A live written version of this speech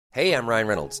Hey, I'm Ryan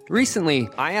Reynolds. Recently,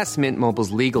 I asked Mint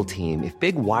Mobile's legal team if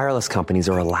big wireless companies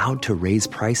are allowed to raise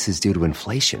prices due to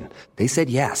inflation. They said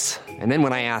yes. And then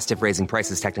when I asked if raising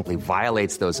prices technically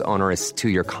violates those onerous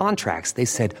two-year contracts, they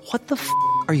said, "What the f***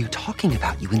 are you talking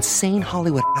about, you insane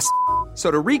Hollywood ass?" So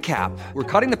to recap, we're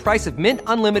cutting the price of Mint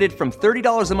Unlimited from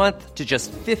 $30 a month to just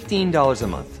 $15 a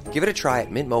month. Give it a try at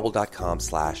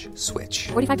mintmobile.com/switch.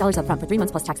 $45 up front for 3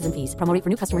 months plus taxes and fees. Promo rate for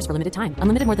new customers for limited time.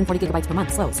 Unlimited more than 40 gigabytes per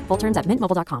month. Slows full terms at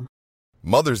mintmobile.com.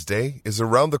 Mother's Day is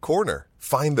around the corner.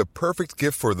 Find the perfect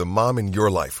gift for the mom in your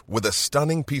life with a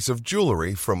stunning piece of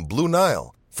jewelry from Blue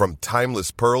Nile. From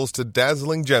timeless pearls to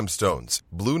dazzling gemstones,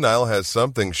 Blue Nile has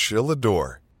something she'll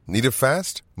adore. Need it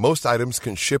fast? Most items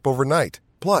can ship overnight.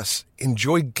 Plus,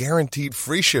 enjoy guaranteed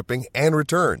free shipping and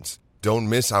returns. Don't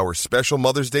miss our special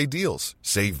Mother's Day deals.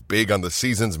 Save big on the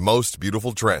season's most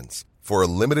beautiful trends. For a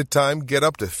limited time, get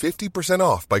up to 50%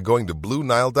 off by going to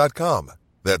BlueNile.com.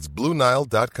 That's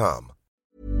BlueNile.com.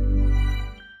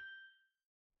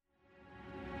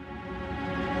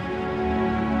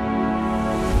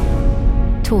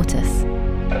 Tortoise.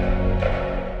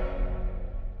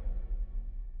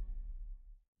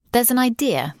 There's an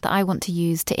idea that I want to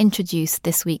use to introduce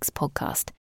this week's podcast.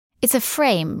 It's a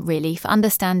frame, really, for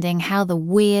understanding how the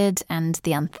weird and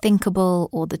the unthinkable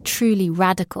or the truly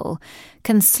radical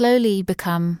can slowly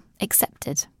become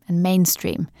accepted and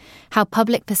mainstream, how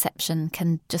public perception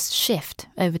can just shift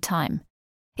over time.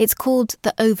 It's called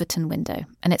the Overton window,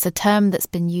 and it's a term that's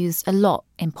been used a lot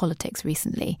in politics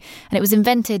recently, and it was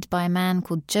invented by a man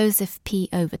called Joseph P.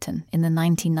 Overton in the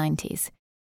 1990s.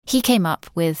 He came up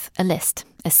with a list,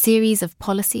 a series of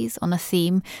policies on a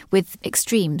theme with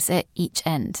extremes at each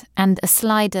end, and a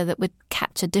slider that would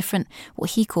capture different,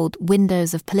 what he called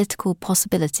windows of political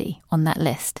possibility on that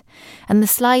list. And the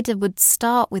slider would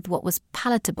start with what was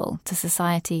palatable to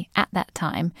society at that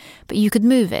time, but you could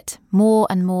move it more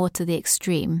and more to the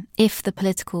extreme if the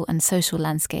political and social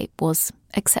landscape was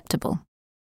acceptable.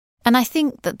 And I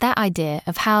think that idea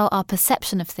of how our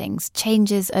perception of things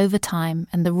changes over time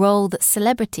and the role that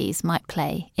celebrities might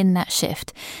play in that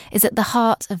shift is at the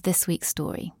heart of this week's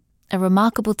story. A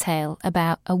remarkable tale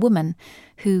about a woman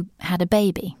who had a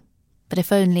baby. But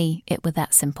if only it were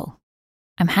that simple.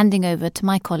 I'm handing over to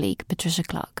my colleague, Patricia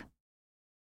Clark.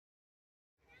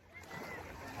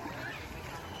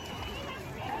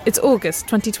 It's August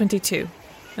 2022,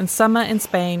 and summer in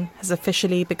Spain has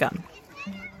officially begun.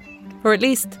 Or at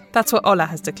least, that's what Hola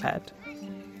has declared.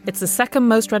 It's the second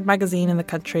most read magazine in the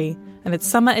country, and its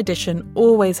summer edition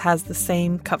always has the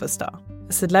same cover star,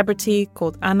 a celebrity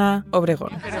called Ana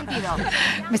Obregón.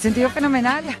 Me sentido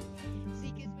fenomenal.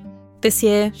 This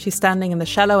year, she's standing in the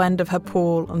shallow end of her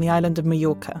pool on the island of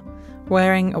Mallorca,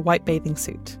 wearing a white bathing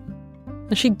suit.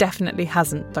 And she definitely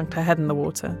hasn't dunked her head in the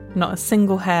water. Not a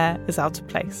single hair is out of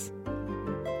place.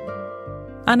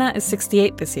 Ana is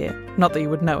 68 this year, not that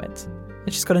you would know it.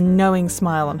 And she's got a knowing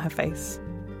smile on her face.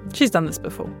 She's done this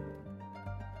before.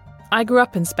 I grew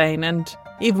up in Spain, and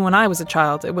even when I was a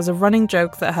child, it was a running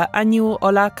joke that her annual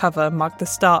Hola cover marked the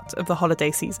start of the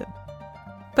holiday season.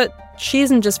 But she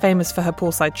isn't just famous for her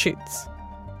poolside shoots.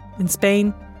 In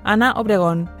Spain, Ana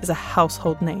Obregón is a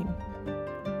household name.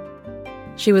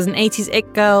 She was an 80s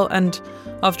it girl, and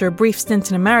after a brief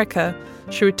stint in America,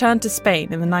 she returned to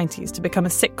Spain in the 90s to become a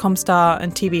sitcom star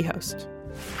and TV host.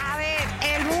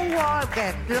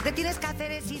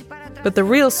 But the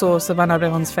real source of Ana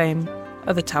Obregón's fame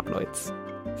are the tabloids.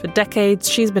 For decades,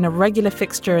 she's been a regular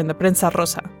fixture in the Prensa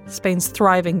Rosa, Spain's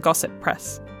thriving gossip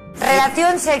press.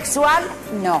 Relación sexual,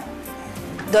 no.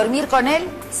 Dormir con él,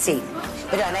 sí.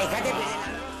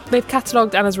 They've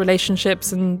catalogued Ana's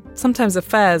relationships and sometimes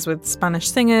affairs with Spanish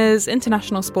singers,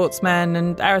 international sportsmen,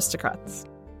 and aristocrats.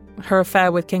 Her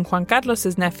affair with King Juan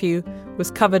Carlos's nephew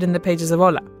was covered in the pages of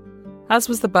Hola, as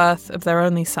was the birth of their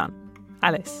only son,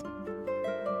 Alice.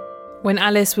 When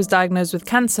Alice was diagnosed with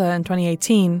cancer in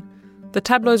 2018, the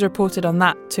tabloids reported on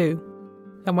that too.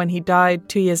 And when he died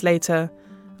 2 years later,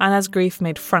 Ana's grief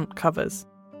made front covers.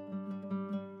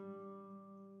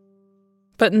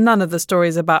 But none of the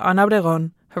stories about Ana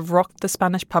Obregón have rocked the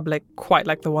Spanish public quite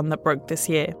like the one that broke this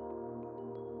year.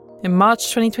 In March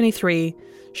 2023,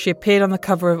 she appeared on the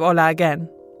cover of Hola again,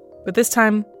 but this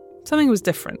time, something was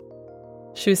different.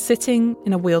 She was sitting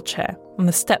in a wheelchair on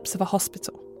the steps of a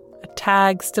hospital, a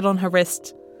tag still on her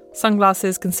wrist,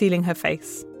 sunglasses concealing her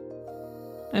face.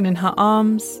 And in her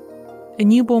arms, a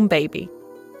newborn baby.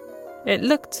 It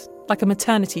looked like a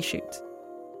maternity shoot.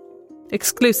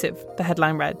 Exclusive, the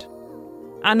headline read.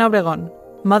 Ana Obregón,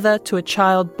 mother to a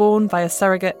child born via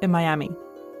surrogate in Miami.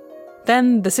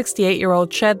 Then the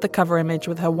 68-year-old shared the cover image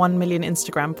with her 1 million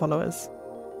Instagram followers.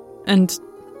 And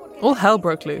all hell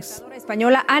broke loose.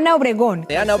 Española Ana Obregón.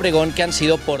 De Ana Obregón que han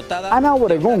sido portada. Ana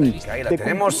Obregón. Ahí la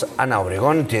tenemos. Ana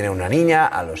Obregón tiene una niña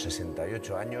a los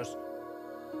 68 años.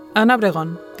 Ana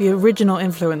Obregón, the original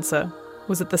influencer,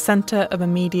 was at the center of a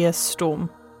media storm.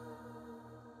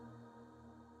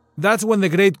 That's when the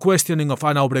great questioning of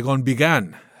Ana Obregón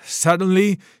began.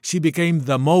 Suddenly, she became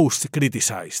the most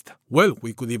criticized. Well,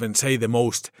 we could even say the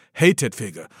most hated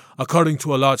figure, according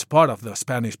to a large part of the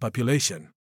Spanish population.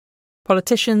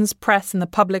 Politicians, press, and the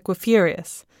public were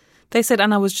furious. They said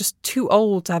Ana was just too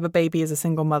old to have a baby as a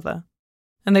single mother.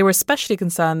 And they were especially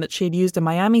concerned that she had used a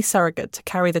Miami surrogate to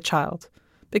carry the child,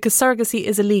 because surrogacy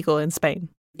is illegal in Spain.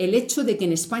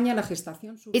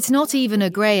 It's not even a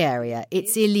grey area.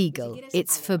 It's illegal.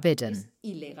 It's forbidden.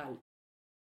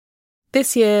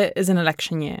 This year is an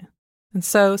election year, and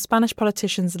so Spanish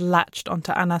politicians latched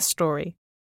onto Ana's story.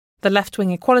 The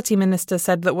left-wing equality minister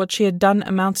said that what she had done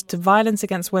amounted to violence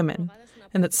against women,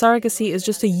 and that surrogacy is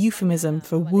just a euphemism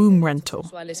for womb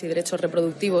rental. And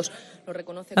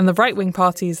the right-wing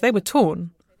parties, they were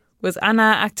torn. Was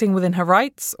Ana acting within her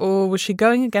rights, or was she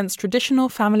going against traditional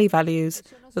family values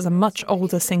as a much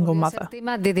older single mother?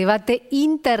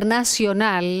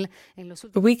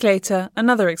 A week later,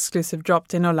 another exclusive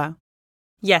dropped in Hola.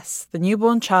 Yes, the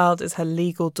newborn child is her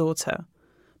legal daughter,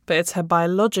 but it's her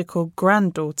biological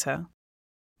granddaughter.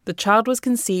 The child was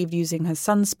conceived using her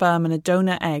son's sperm and a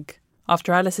donor egg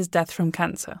after Alice's death from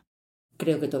cancer.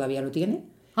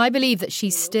 I believe that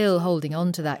she's still holding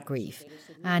on to that grief,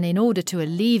 and in order to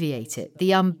alleviate it,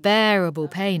 the unbearable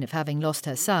pain of having lost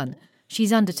her son,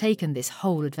 she's undertaken this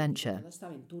whole adventure.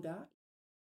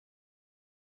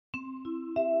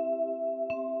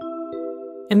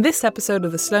 In this episode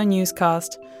of the Slow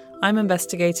Newscast, I'm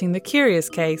investigating the curious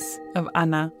case of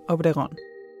Ana Obregón.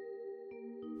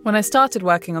 When I started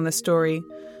working on this story,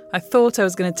 I thought I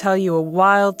was going to tell you a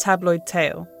wild tabloid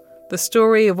tale, the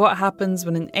story of what happens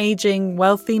when an ageing,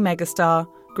 wealthy megastar,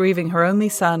 grieving her only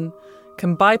son,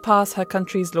 can bypass her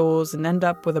country's laws and end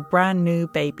up with a brand new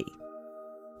baby.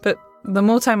 But the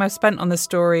more time I've spent on this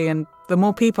story and the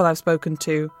more people I've spoken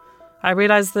to, I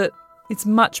realise that it's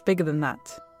much bigger than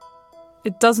that.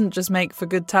 It doesn't just make for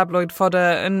good tabloid fodder,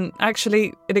 and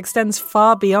actually, it extends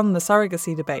far beyond the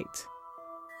surrogacy debate.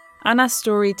 Ana's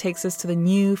story takes us to the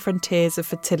new frontiers of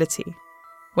fertility,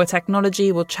 where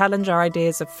technology will challenge our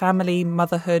ideas of family,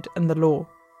 motherhood, and the law.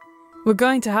 We're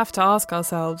going to have to ask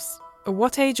ourselves, at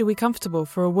what age are we comfortable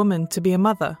for a woman to be a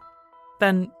mother?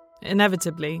 Then,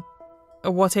 inevitably,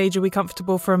 at what age are we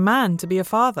comfortable for a man to be a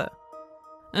father?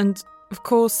 And, of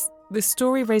course, this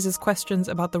story raises questions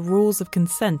about the rules of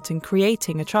consent in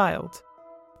creating a child.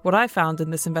 What I found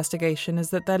in this investigation is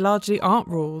that there largely aren't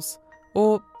rules,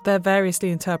 or they're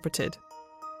variously interpreted.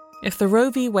 If the Roe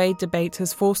v. Wade debate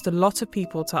has forced a lot of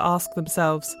people to ask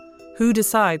themselves, who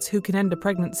decides who can end a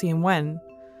pregnancy and when,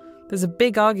 there's a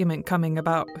big argument coming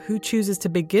about who chooses to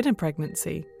begin a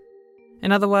pregnancy.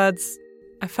 In other words,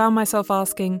 I found myself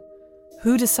asking,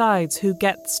 who decides who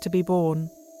gets to be born?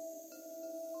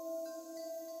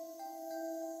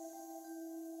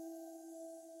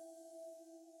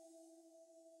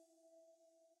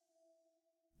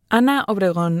 Ana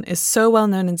Obregón is so well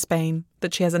known in Spain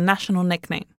that she has a national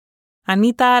nickname,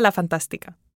 Anita la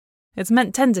Fantástica. It's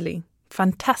meant tenderly,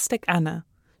 fantastic Ana.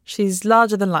 She's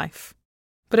larger than life.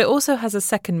 But it also has a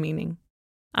second meaning,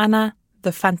 Ana the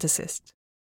fantasist.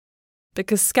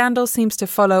 Because scandal seems to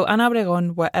follow Ana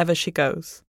Obregón wherever she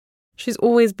goes. She's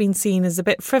always been seen as a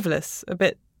bit frivolous, a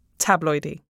bit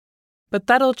tabloidy. But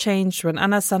that all changed when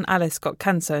Ana's son Alex got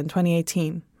cancer in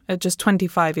 2018, at just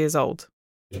 25 years old.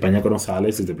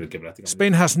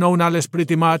 Spain has known Alex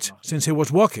pretty much since he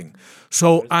was walking,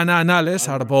 so Ana and Alex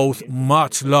are both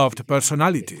much-loved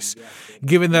personalities.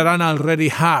 Given that Ana already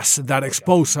has that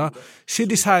exposure, she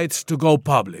decides to go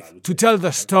public, to tell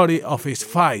the story of his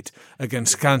fight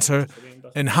against cancer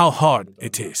and how hard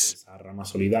it is.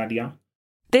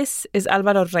 This is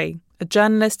Álvaro Rey, a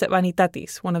journalist at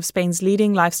Vanitatis, one of Spain's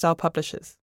leading lifestyle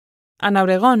publishers. Ana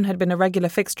Obregón had been a regular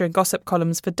fixture in gossip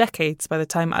columns for decades by the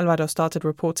time Álvaro started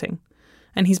reporting,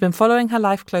 and he's been following her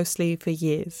life closely for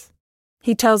years.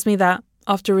 He tells me that,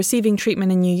 after receiving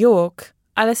treatment in New York,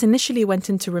 Alice initially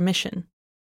went into remission.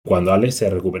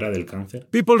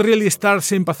 People really start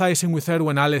sympathizing with her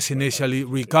when Alice initially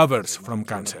recovers from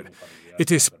cancer.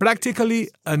 It is practically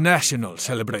a national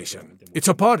celebration. It's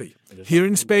a party. Here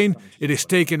in Spain, it is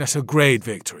taken as a great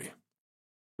victory.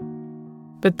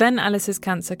 But then Alice's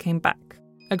cancer came back,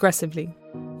 aggressively,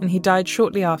 and he died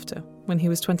shortly after, when he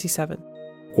was 27.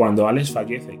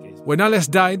 When Alice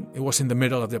died, it was in the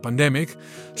middle of the pandemic,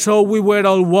 so we were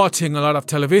all watching a lot of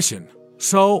television.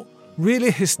 So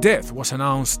Really, his death was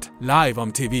announced live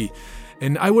on TV,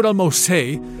 and I would almost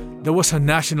say there was a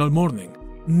national mourning.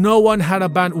 No one had a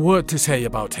bad word to say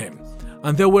about him,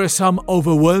 and there were some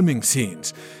overwhelming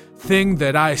scenes, thing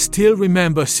that I still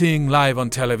remember seeing live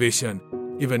on television.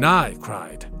 Even I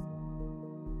cried.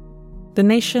 The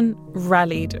nation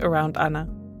rallied around Ana.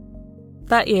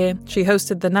 That year, she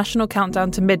hosted the National Countdown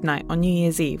to Midnight on New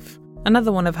Year's Eve,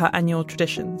 another one of her annual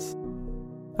traditions.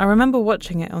 I remember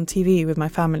watching it on TV with my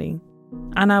family.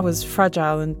 Ana was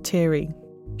fragile and teary.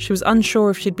 She was unsure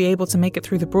if she'd be able to make it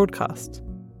through the broadcast.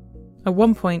 At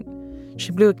one point,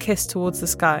 she blew a kiss towards the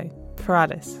sky for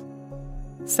Alice.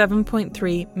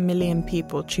 7.3 million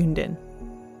people tuned in.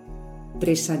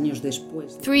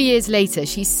 3 years later,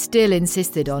 she still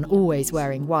insisted on always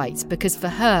wearing white, because for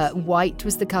her, white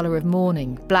was the colour of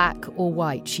mourning, black or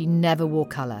white. She never wore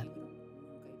colour.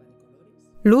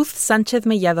 Luz Sánchez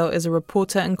Melledo is a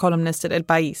reporter and columnist at El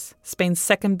País, Spain's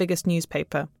second biggest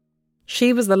newspaper.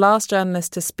 She was the last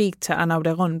journalist to speak to Ana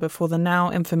Obregón before the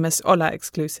now infamous Hola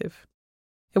exclusive.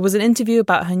 It was an interview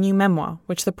about her new memoir,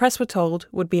 which the press were told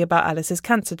would be about Alice's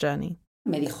cancer journey.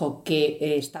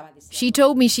 She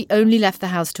told me she only left the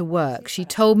house to work. She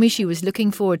told me she was looking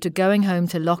forward to going home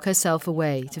to lock herself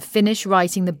away, to finish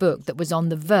writing the book that was on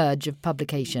the verge of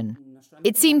publication.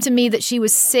 It seemed to me that she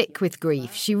was sick with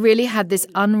grief. She really had this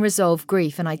unresolved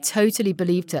grief, and I totally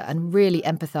believed her and really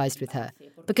empathised with her.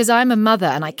 Because I'm a mother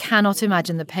and I cannot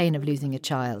imagine the pain of losing a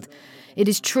child. It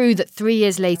is true that 3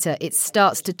 years later it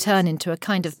starts to turn into a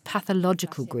kind of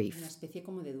pathological grief.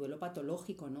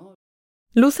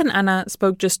 Luz and Ana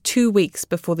spoke just 2 weeks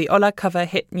before the Hola cover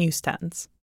hit newsstands.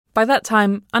 By that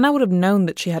time, Ana would have known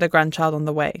that she had a grandchild on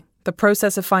the way. The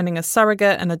process of finding a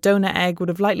surrogate and a donor egg would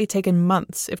have likely taken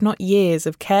months, if not years,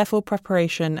 of careful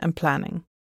preparation and planning.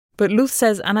 But Luz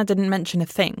says Ana didn't mention a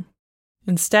thing.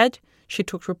 Instead, she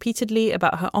talked repeatedly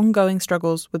about her ongoing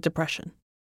struggles with depression.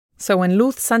 So when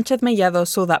Luz Sánchez Melledo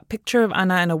saw that picture of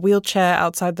Ana in a wheelchair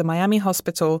outside the Miami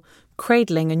hospital,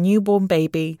 cradling a newborn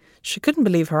baby, she couldn't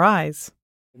believe her eyes.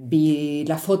 I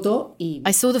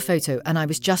saw the photo and I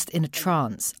was just in a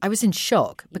trance. I was in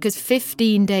shock because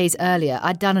 15 days earlier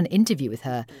I'd done an interview with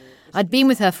her. I'd been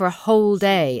with her for a whole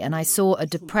day and I saw a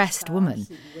depressed woman.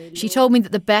 She told me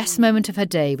that the best moment of her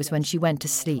day was when she went to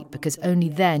sleep, because only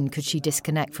then could she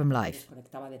disconnect from life.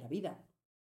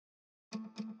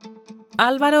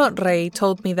 Álvaro Rey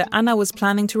told me that Ana was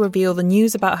planning to reveal the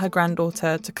news about her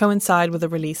granddaughter to coincide with the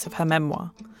release of her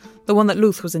memoir, the one that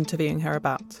Luz was interviewing her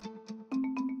about.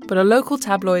 But a local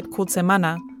tabloid called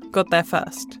Semana got there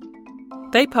first.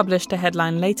 They published a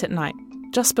headline late at night,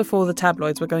 just before the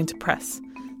tabloids were going to press,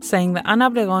 saying that Ana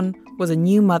Obregón was a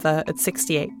new mother at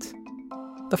 68.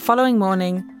 The following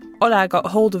morning, Hola got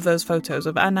hold of those photos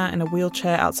of Ana in a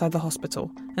wheelchair outside the hospital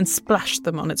and splashed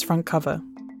them on its front cover.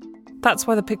 That's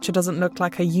why the picture doesn't look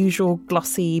like her usual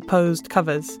glossy, posed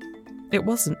covers. It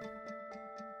wasn't.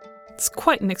 It's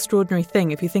quite an extraordinary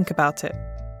thing if you think about it.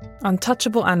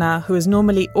 Untouchable Ana, who is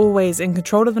normally always in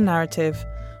control of the narrative,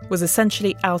 was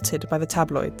essentially outed by the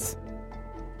tabloids.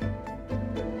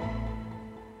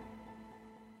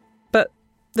 But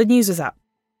the news is out.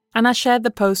 Ana shared the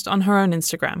post on her own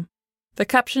Instagram. The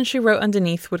caption she wrote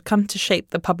underneath would come to shape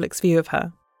the public's view of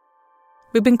her.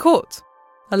 "We've been caught.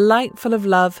 A light full of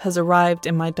love has arrived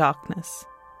in my darkness.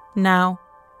 Now,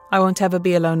 I won't ever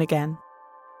be alone again."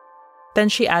 Then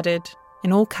she added,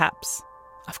 in all caps,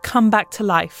 "I've come back to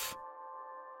life."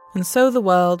 And so the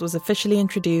world was officially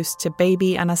introduced to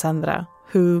baby Ana Sandra,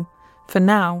 who, for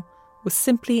now, was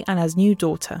simply Ana's new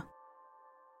daughter.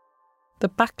 The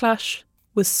backlash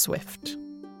was swift.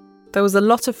 There was a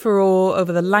lot of furore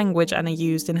over the language Ana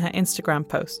used in her Instagram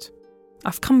post.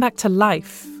 "I've come back to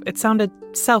life." It sounded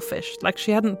selfish, like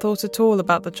she hadn't thought at all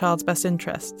about the child's best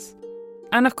interests.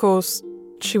 And of course,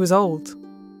 she was old.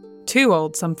 Too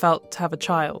old, some felt, to have a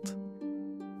child.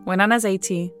 When Ana's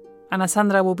 80, Ana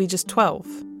Sandra will be just 12.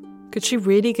 Could she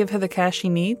really give her the care she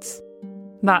needs?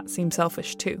 That seemed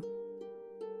selfish too.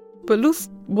 But Luz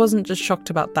wasn't just shocked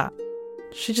about that.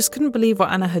 She just couldn't believe what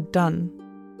Ana had done.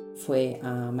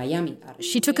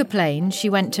 She took a plane, she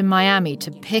went to Miami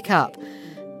to pick up,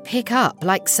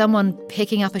 like someone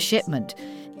picking up a shipment.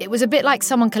 It was a bit like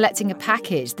someone collecting a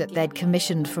package that they'd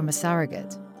commissioned from a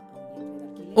surrogate.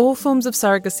 All forms of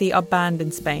surrogacy are banned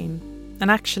in Spain.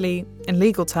 And actually, in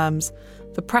legal terms,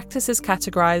 the practice is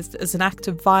categorised as an act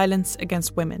of violence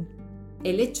against women.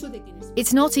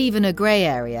 It's not even a grey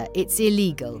area, it's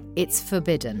illegal, it's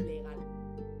forbidden.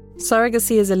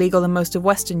 Surrogacy is illegal in most of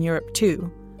Western Europe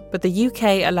too, but the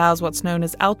UK allows what's known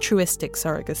as altruistic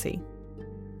surrogacy.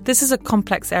 This is a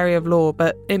complex area of law,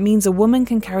 but it means a woman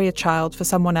can carry a child for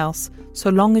someone else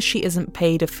so long as she isn't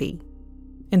paid a fee.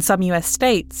 In some US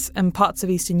states and parts of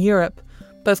Eastern Europe,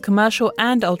 both commercial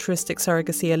and altruistic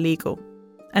surrogacy are legal,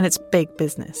 and it's big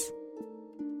business.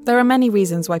 There are many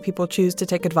reasons why people choose to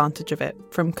take advantage of it,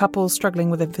 from couples struggling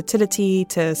with infertility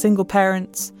to single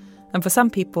parents, and for some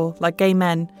people, like gay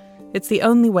men, it's the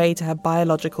only way to have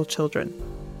biological children.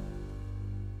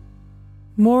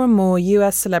 More and more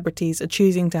US celebrities are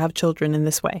choosing to have children in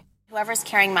this way. Whoever's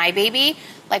carrying my baby,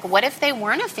 like, what if they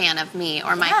weren't a fan of me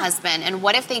or my husband? And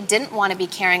what if they didn't want to be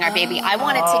carrying our baby? I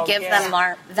wanted to give them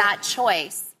that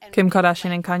choice. Kim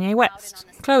Kardashian and Kanye West,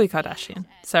 Khloe Kardashian,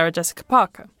 Sarah Jessica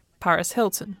Parker, Paris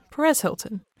Hilton, Perez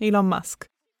Hilton, Elon Musk.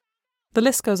 The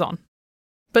list goes on.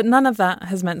 But none of that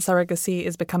has meant surrogacy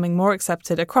is becoming more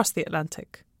accepted across the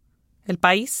Atlantic. El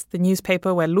País, the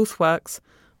newspaper where Luz works,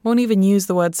 won't even use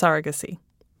the word surrogacy.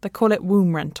 They call it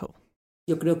womb rental.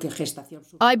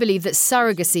 I believe that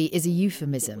surrogacy is a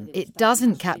euphemism. It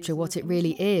doesn't capture what it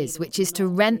really is, which is to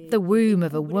rent the womb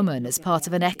of a woman as part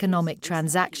of an economic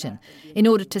transaction in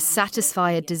order to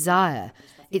satisfy a desire.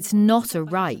 It's not a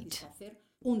right.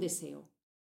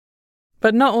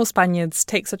 But not all Spaniards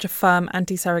take such a firm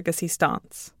anti-surrogacy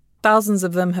stance. Thousands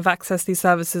of them have accessed these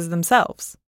services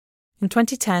themselves. In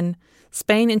 2010,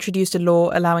 Spain introduced a law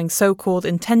allowing so-called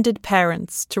intended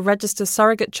parents to register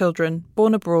surrogate children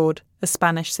born abroad as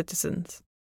Spanish citizens.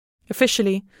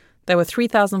 Officially, there were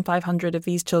 3,500 of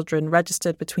these children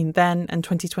registered between then and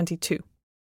 2022.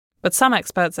 But some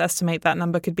experts estimate that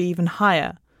number could be even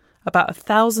higher, about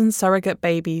 1,000 surrogate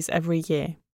babies every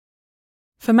year.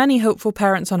 For many hopeful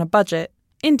parents on a budget,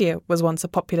 India was once a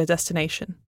popular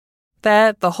destination.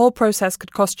 There, the whole process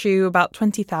could cost you about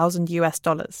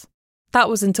 $20,000. That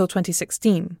was until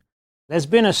 2016. There's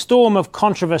been a storm of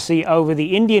controversy over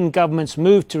the Indian government's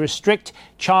move to restrict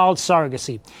child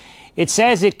surrogacy. It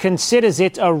says it considers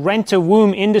it a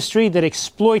rent-a-womb industry that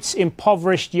exploits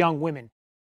impoverished young women.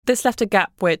 This left a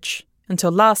gap which,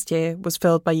 until last year, was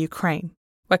filled by Ukraine,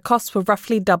 where costs were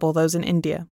roughly double those in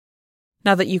India.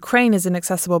 Now that Ukraine is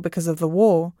inaccessible because of the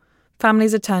war,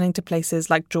 families are turning to places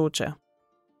like Georgia.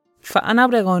 For Ana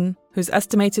Obregón, who's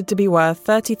estimated to be worth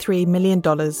 $33 million,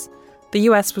 the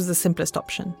US was the simplest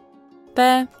option.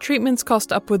 There, treatments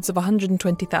cost upwards of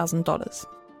 $120,000.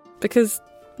 Because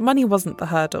money wasn't the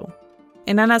hurdle.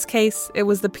 In Ana's case, it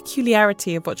was the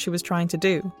peculiarity of what she was trying to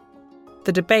do.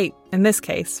 The debate, in this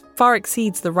case, far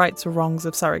exceeds the rights or wrongs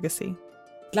of surrogacy.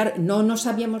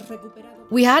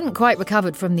 We hadn't quite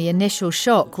recovered from the initial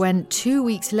shock when 2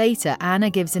 weeks later Ana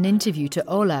gives an interview to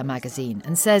Hola magazine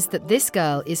and says that this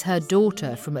girl is her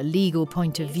daughter from a legal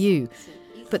point of view,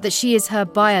 but that she is her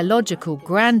biological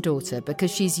granddaughter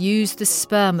because she's used the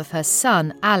sperm of her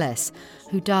son, Ales,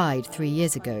 who died 3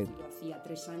 years ago.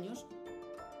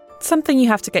 Something you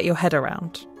have to get your head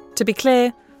around. To be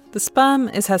clear, the sperm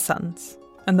is her son's,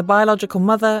 and the biological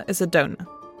mother is a donor.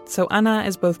 So Ana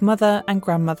is both mother and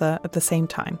grandmother at the same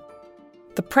time.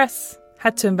 The press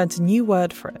had to invent a new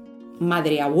word for it.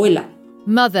 Madre abuela.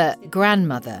 Mother,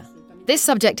 grandmother. This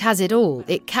subject has it all.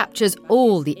 It captures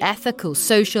all the ethical,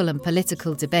 social and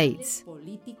political debates.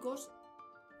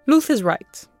 Luz is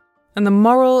right. And the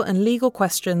moral and legal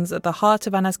questions at the heart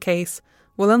of Ana's case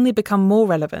will only become more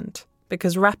relevant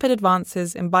because rapid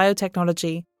advances in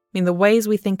biotechnology mean the ways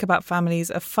we think about families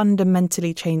are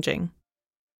fundamentally changing.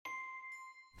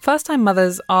 First-time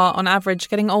mothers are, on average,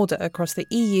 getting older across the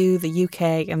EU, the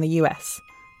UK and the US.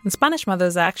 And Spanish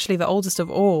mothers are actually the oldest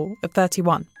of all, at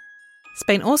 31.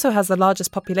 Spain also has the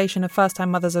largest population of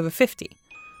first-time mothers over 50,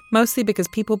 mostly because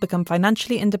people become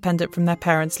financially independent from their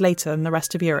parents later in the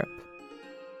rest of Europe.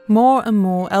 More and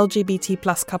more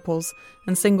LGBT+ couples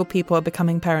and single people are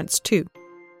becoming parents too.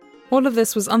 All of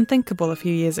this was unthinkable a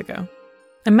few years ago.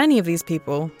 And many of these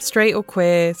people, straight or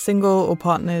queer, single or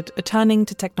partnered, are turning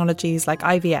to technologies like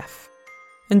IVF.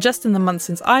 And just in the months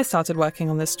since I started working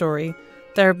on this story,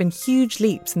 there have been huge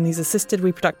leaps in these assisted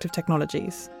reproductive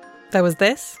technologies. There was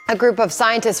this. A group of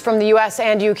scientists from the US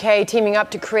and UK teaming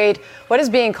up to create what is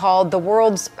being called the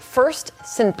world's first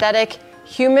synthetic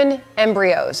human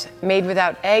embryos made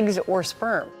without eggs or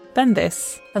sperm. Then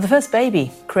this. Now, the first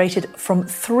baby, created from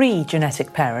 3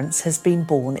 genetic parents, has been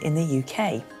born in the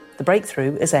UK. The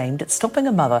breakthrough is aimed at stopping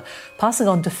a mother passing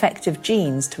on defective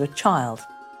genes to a child.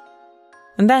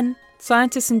 And then,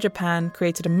 scientists in Japan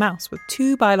created a mouse with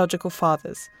 2 biological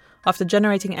fathers after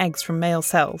generating eggs from male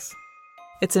cells.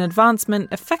 It's an advancement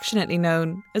affectionately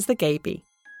known as the Gaby.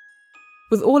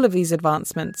 With all of these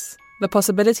advancements, the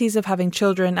possibilities of having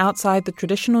children outside the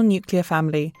traditional nuclear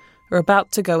family are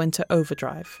about to go into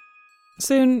overdrive.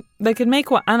 Soon, they could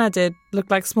make what Ana did look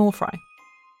like small fry.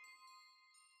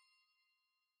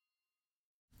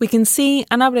 We can see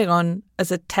Ana Obregón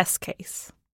as a test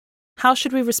case. How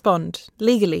should we respond,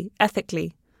 legally,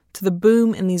 ethically, to the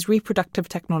boom in these reproductive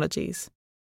technologies?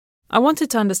 I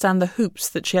wanted to understand the hoops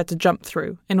that she had to jump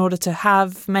through in order to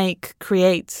have, make,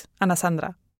 create Ana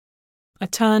Sandra. I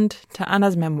turned to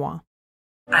Ana's memoir.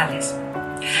 Alex,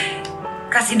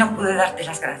 casi no pude darte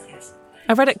las gracias.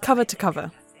 I read it cover to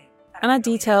cover. Ana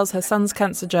details her son's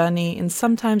cancer journey in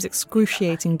sometimes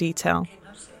excruciating detail,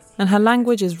 and her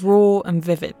language is raw and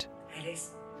vivid.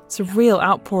 It's a real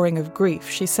outpouring of grief.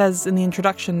 She says in the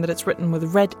introduction that it's written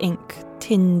with red ink,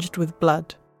 tinged with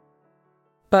blood.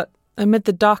 But amid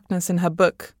the darkness in her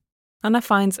book, Ana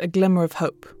finds a glimmer of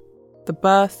hope, the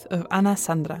birth of Ana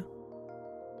Sandra.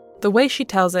 The way she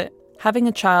tells it, having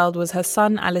a child was her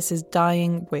son Alice's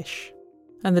dying wish,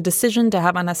 and the decision to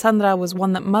have Ana Sandra was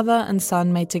one that mother and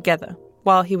son made together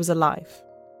while he was alive.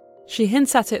 She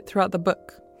hints at it throughout the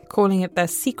book, calling it their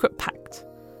secret pact,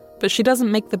 but she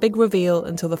doesn't make the big reveal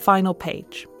until the final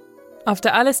page. After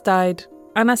Alice died,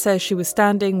 Ana says she was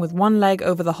standing with one leg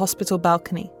over the hospital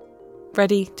balcony,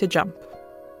 ready to jump.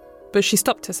 But she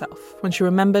stopped herself when she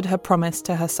remembered her promise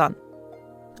to her son.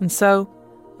 And so,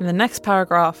 in the next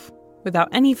paragraph, without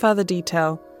any further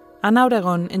detail, Ana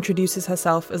Obregón introduces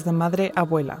herself as the Madre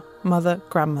Abuela,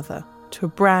 mother-grandmother, to a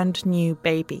brand new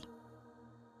baby.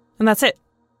 And that's it.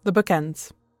 The book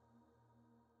ends.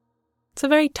 It's a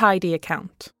very tidy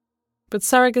account. But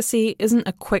surrogacy isn't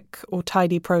a quick or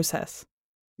tidy process.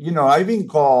 You know, I've been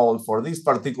called for this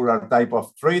particular type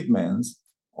of treatments,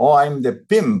 I'm the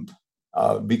pimp,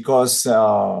 because,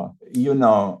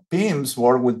 pimps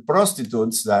work with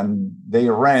prostitutes and they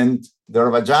rent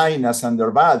their vaginas and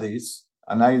their bodies.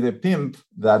 And I'm the pimp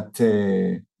that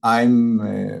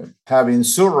I'm having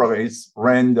surrogates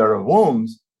rent their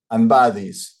wombs and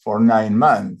bodies for 9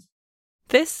 months.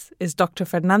 This is Dr.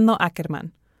 Fernando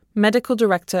Ackerman, medical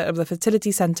director of the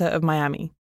Fertility Center of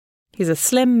Miami. He's a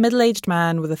slim, middle-aged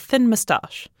man with a thin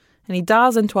moustache, and he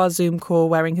dials into our Zoom call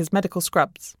wearing his medical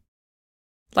scrubs.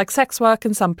 Like sex work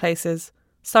in some places,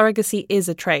 surrogacy is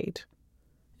a trade.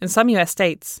 In some US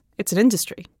states, it's an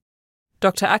industry.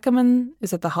 Dr. Ackerman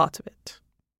is at the heart of it.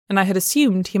 And I had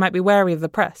assumed he might be wary of the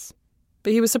press,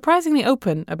 but he was surprisingly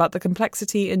open about the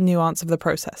complexity and nuance of the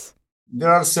process.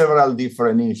 There are several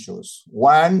different issues.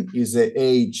 One is the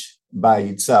age by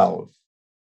itself.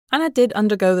 Ana did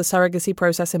undergo the surrogacy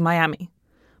process in Miami,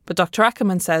 but Dr.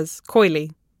 Ackerman says,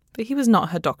 coyly, that he was not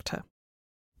her doctor.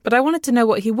 But I wanted to know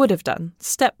what he would have done,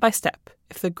 step by step,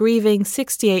 if the grieving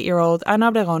 68-year-old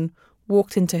Ana Obregón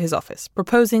walked into his office,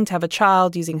 proposing to have a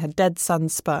child using her dead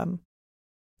son's sperm.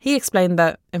 He explained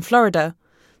that, in Florida,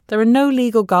 there are no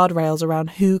legal guardrails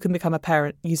around who can become a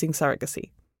parent using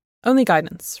surrogacy. Only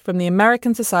guidance from the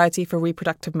American Society for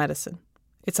Reproductive Medicine.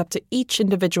 It's up to each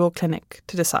individual clinic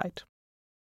to decide.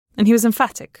 And he was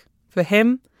emphatic. For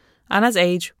him, Ana's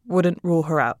age wouldn't rule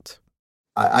her out.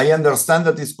 I understand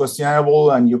that it's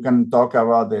questionable and you can talk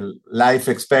about the life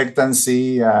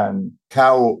expectancy and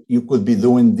how you could be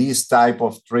doing this type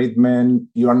of treatment.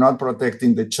 You are not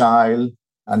protecting the child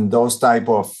and those type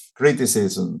of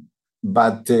criticism.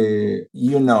 But,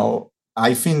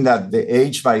 I think that the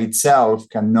age by itself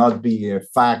cannot be a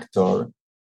factor.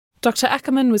 Dr.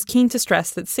 Ackerman was keen to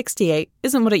stress that 68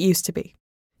 isn't what it used to be.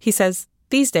 He says,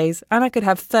 these days, Ana could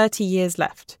have 30 years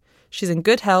left. She's in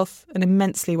good health and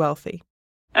immensely wealthy.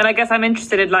 And I guess I'm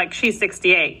interested in, she's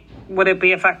 68. Would it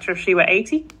be a factor if she were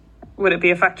 80? Would it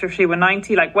be a factor if she were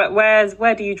 90?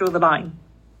 Where do you draw the line?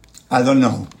 I don't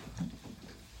know.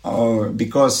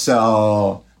 Because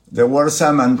there were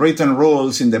some unwritten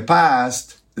rules in the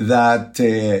past that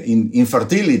in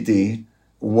infertility,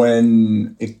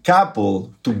 when a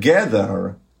couple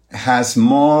together has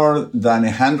more than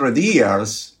 100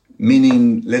 years,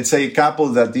 meaning, let's say, a couple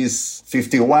that is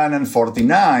 51 and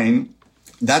 49,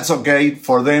 that's okay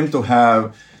for them to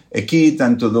have a kid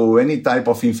and to do any type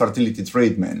of infertility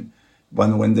treatment.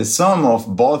 But when the sum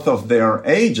of both of their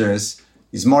ages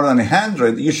is more than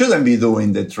 100, you shouldn't be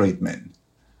doing the treatment.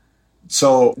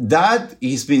 So that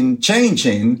has been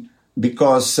changing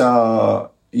because,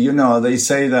 they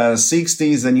say that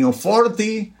 60 is the new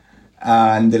 40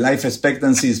 and the life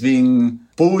expectancy is being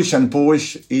pushed and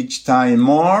pushed each time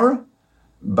more,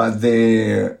 but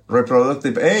the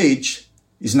reproductive age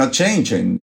is not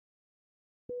changing.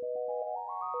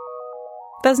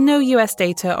 There's no US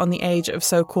data on the age of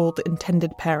so-called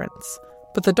intended parents,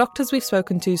 but the doctors we've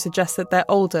spoken to suggest that they're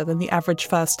older than the average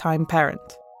first-time parent.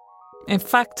 In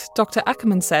fact, Dr.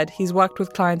 Ackerman said he's worked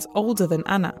with clients older than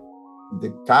Ana.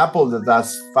 The couple that,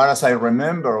 as far as I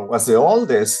remember, was the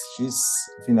oldest. She's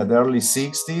in the early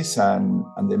 60s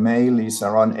and the male is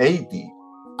around 80.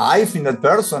 I think that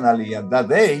personally at that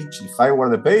age, if I were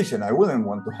the patient, I wouldn't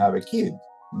want to have a kid.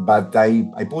 But I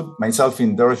put myself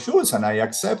in their shoes and I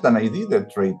accept and I did the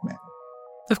treatment.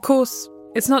 Of course,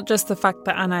 it's not just the fact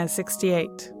that Anna is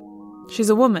 68. She's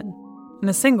a woman, and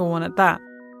a single one at that.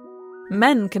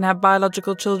 Men can have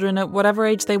biological children at whatever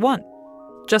age they want.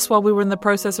 Just while we were in the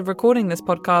process of recording this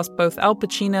podcast, both Al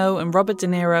Pacino and Robert De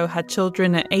Niro had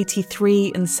children at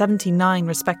 83 and 79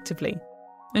 respectively.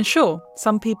 And sure,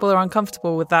 some people are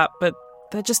uncomfortable with that, but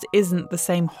there just isn't the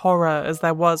same horror as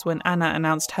there was when Anna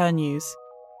announced her news.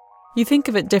 You think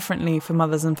of it differently for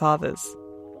mothers and fathers.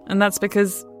 And that's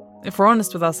because, if we're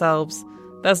honest with ourselves,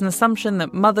 there's an assumption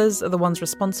that mothers are the ones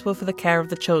responsible for the care of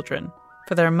the children,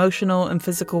 for their emotional and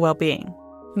physical well-being.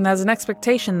 And there's an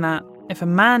expectation that, if a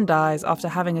man dies after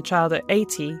having a child at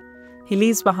 80, he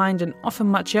leaves behind an often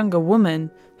much younger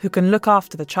woman who can look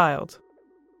after the child.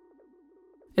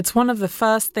 It's one of the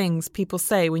first things people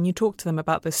say when you talk to them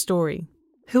about this story.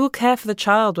 Who will care for the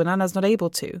child when Anna's not able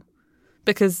to?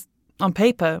 Because, on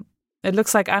paper, it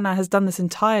looks like Anna has done this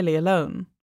entirely alone.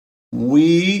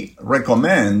 We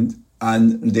recommend,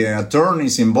 and the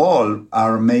attorneys involved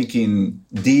are making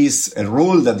this a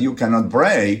rule that you cannot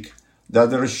break, that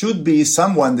there should be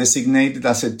someone designated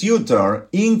as a tutor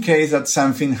in case that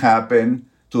something happened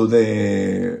to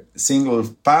the single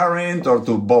parent or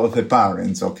to both the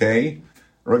parents, okay?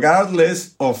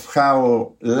 Regardless of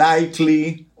how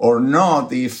likely or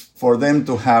not if for them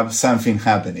to have something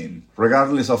happening,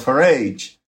 regardless of her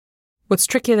age. What's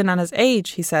trickier than Anna's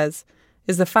age, he says,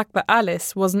 is the fact that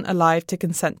Alice wasn't alive to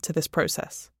consent to this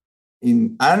process.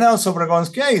 In Ana Obregón's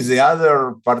case, the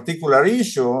other particular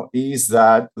issue is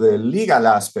that the legal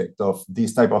aspect of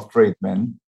this type of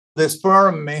treatment, the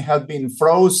sperm may have been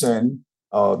frozen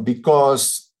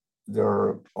because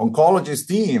their oncologist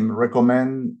team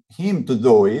recommend him to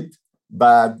do it,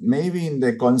 but maybe in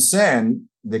the consent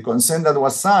that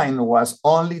was signed was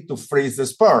only to freeze the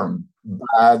sperm,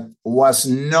 but was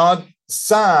not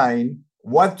signed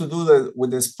what to do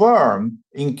with the sperm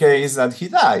in case that he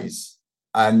dies.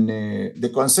 And the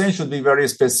consent should be very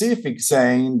specific,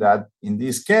 saying that in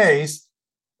this case,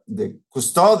 the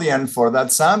custodian for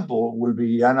that sample will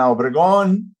be Ana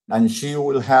Obregón, and she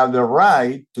will have the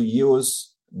right to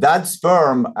use that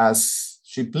sperm as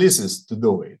she pleases to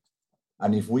do it.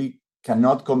 And if we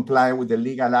cannot comply with the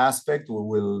legal aspect, we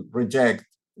will reject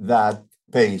that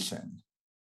patient.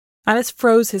 Alice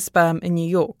froze his sperm in New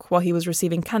York while he was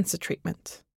receiving cancer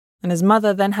treatment, and his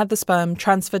mother then had the sperm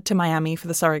transferred to Miami for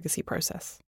the surrogacy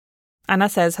process. Anna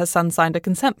says her son signed a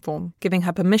consent form, giving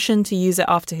her permission to use it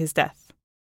after his death.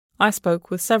 I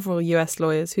spoke with several US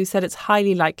lawyers who said it's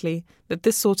highly likely that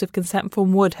this sort of consent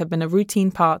form would have been a routine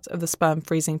part of the sperm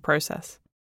freezing process.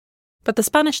 But the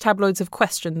Spanish tabloids have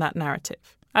questioned that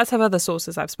narrative, as have other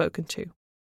sources I've spoken to.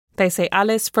 They say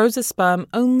Alice froze his sperm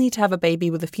only to have a baby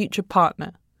with a future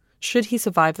partner, should he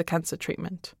survive the cancer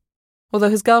treatment, although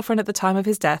his girlfriend at the time of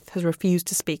his death has refused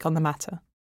to speak on the matter.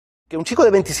 Que un chico de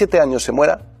 27 años se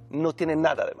muera no tiene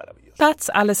nada de maravilloso. That's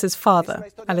Alice's father,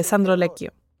 Alessandro Lecchio.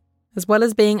 As well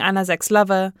as being Anna's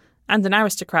ex-lover and an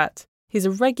aristocrat, he's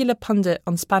a regular pundit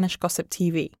on Spanish gossip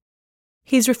TV.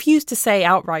 He's refused to say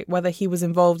outright whether he was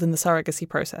involved in the surrogacy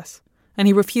process, and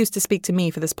he refused to speak to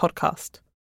me for this podcast.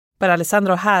 But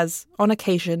Alessandro has, on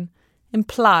occasion,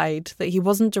 implied that he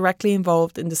wasn't directly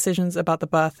involved in decisions about the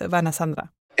birth of Ana Sandra.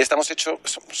 Somos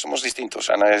distintos.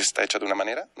 Ana está hecha de una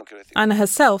manera. No quiero decir. Anna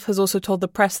herself has also told the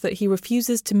press that he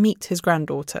refuses to meet his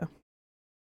granddaughter.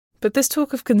 But this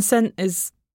talk of consent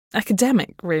is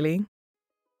academic, really.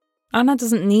 Anna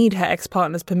doesn't need her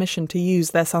ex-partner's permission to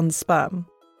use their son's sperm.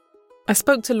 I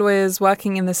spoke to lawyers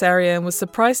working in this area and was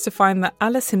surprised to find that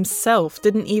Alice himself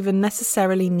didn't even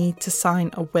necessarily need to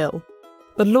sign a will.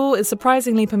 The law is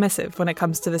surprisingly permissive when it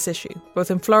comes to this issue,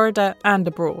 both in Florida and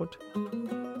abroad.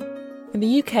 In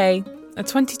the UK, a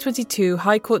 2022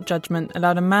 High Court judgment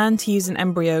allowed a man to use an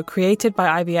embryo created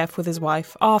by IVF with his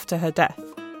wife after her death,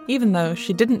 even though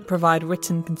she didn't provide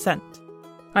written consent.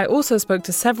 I also spoke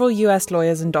to several US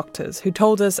lawyers and doctors who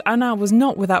told us Anna was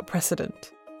not without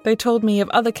precedent. They told me of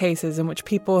other cases in which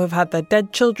people have had their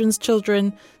dead children's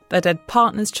children, their dead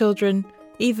partner's children,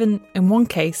 even, in one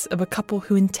case, of a couple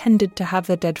who intended to have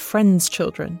their dead friend's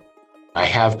children. I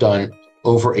have done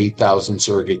over 8,000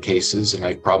 surrogate cases, and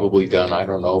I've probably done,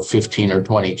 15 or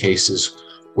 20 cases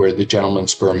where the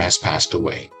gentleman's sperm has passed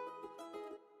away.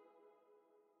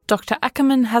 Dr.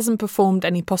 Ackerman hasn't performed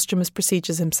any posthumous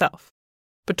procedures himself,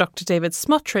 but Dr. David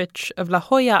Smotrich of La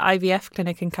Jolla IVF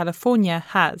Clinic in California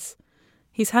has.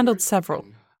 He's handled several.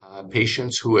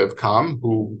 Patients who have come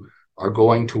who are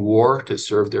going to war to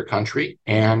serve their country.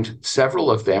 And several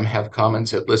of them have come and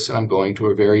said, listen, I'm going to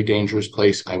a very dangerous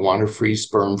place. I want to freeze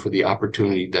sperm for the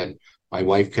opportunity that my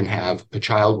wife can have a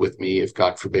child with me if,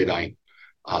 God forbid, I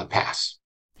pass.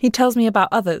 He tells me about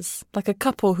others, like a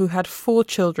couple who had 4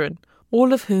 children,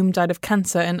 all of whom died of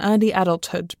cancer in early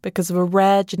adulthood because of a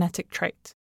rare genetic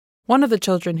trait. One of the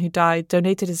children who died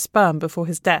donated his sperm before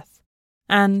his death,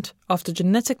 and, after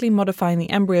genetically modifying the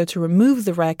embryo to remove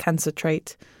the rare cancer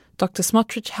trait, Dr.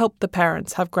 Smotrich helped the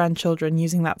parents have grandchildren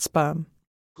using that sperm.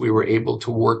 We were able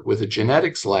to work with a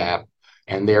genetics lab,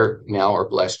 and they now are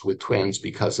blessed with twins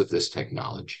because of this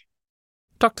technology.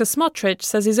 Dr. Smotrich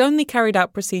says he's only carried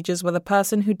out procedures where the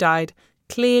person who died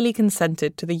clearly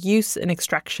consented to the use and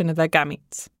extraction of their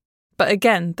gametes. But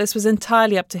again, this was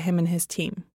entirely up to him and his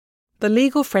team. The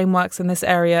legal frameworks in this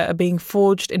area are being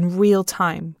forged in real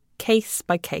time, case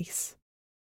by case.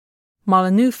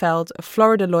 Marla Neufeld, a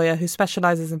Florida lawyer who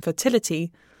specializes in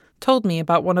fertility, told me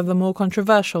about one of the more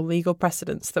controversial legal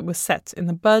precedents that was set in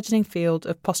the burgeoning field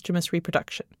of posthumous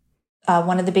reproduction.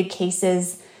 One of the big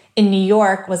cases in New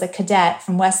York was a cadet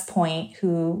from West Point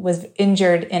who was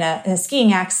injured in a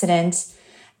skiing accident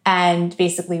and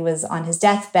basically was on his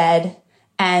deathbed.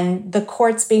 And the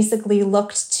courts basically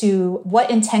looked to what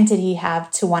intent did he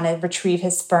have to want to retrieve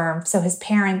his sperm. So his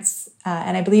parents,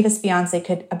 and I believe his fiance,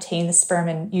 could obtain the sperm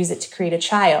and use it to create a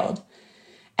child.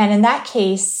 And in that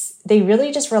case, they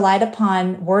really just relied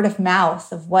upon word of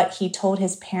mouth of what he told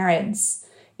his parents,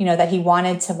 that he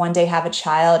wanted to one day have a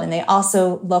child. And they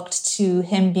also looked to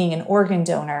him being an organ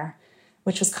donor,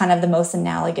 which was kind of the most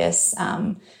analogous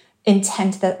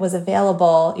intent that was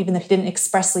available, even though he didn't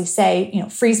expressly say,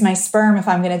 freeze my sperm if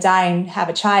I'm going to die and have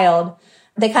a child.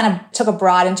 They kind of took a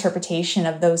broad interpretation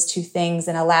of those two things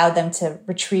and allowed them to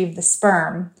retrieve the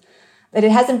sperm. But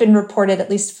it hasn't been reported, at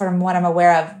least from what I'm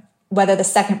aware of, whether the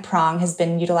second prong has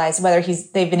been utilized, whether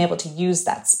they've been able to use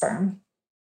that sperm.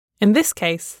 In this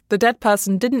case, the dead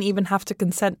person didn't even have to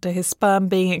consent to his sperm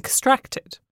being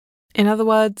extracted. In other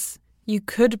words, you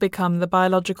could become the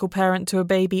biological parent to a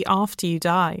baby after you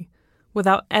die,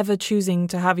 without ever choosing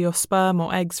to have your sperm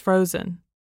or eggs frozen.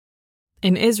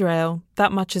 In Israel,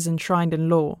 that much is enshrined in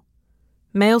law.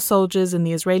 Male soldiers in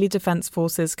the Israeli Defense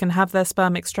Forces can have their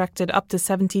sperm extracted up to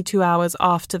 72 hours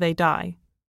after they die.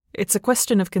 It's a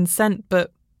question of consent,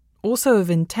 but also of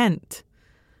intent.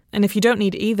 And if you don't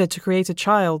need either to create a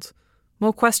child,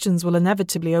 more questions will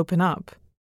inevitably open up.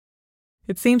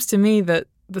 It seems to me that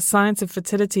the science of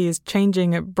fertility is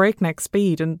changing at breakneck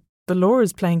speed and the law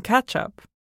is playing catch-up.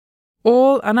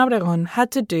 All Ana Obregón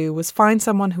had to do was find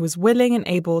someone who was willing and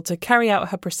able to carry out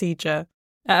her procedure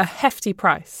at a hefty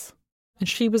price, and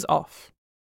she was off.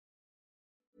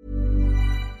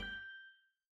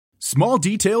 Small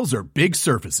details are big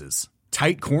surfaces.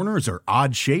 Tight corners are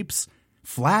odd shapes.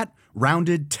 Flat,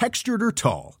 rounded, textured, or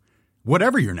tall.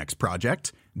 Whatever your next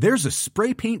project, there's a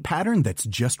spray paint pattern that's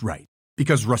just right.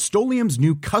 Because Rust-Oleum's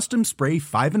new Custom Spray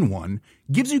 5-in-1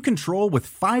 gives you control with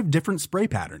 5 different spray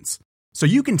patterns. So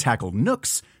you can tackle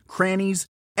nooks, crannies,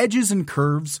 edges, and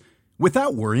curves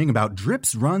without worrying about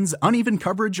drips, runs, uneven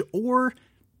coverage, or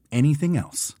anything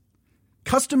else.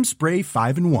 Custom Spray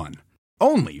 5-in-1.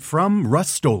 Only from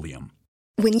Rust-Oleum.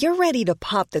 When you're ready to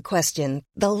pop the question,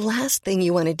 the last thing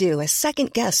you want to do is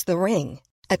second-guess the ring.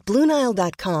 At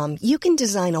BlueNile.com, you can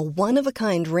design a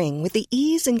one-of-a-kind ring with the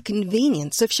ease and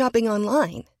convenience of shopping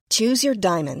online. Choose your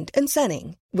diamond and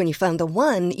setting. When you find the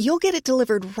one, you'll get it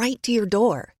delivered right to your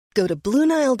door. Go to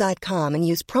BlueNile.com and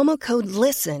use promo code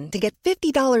LISTEN to get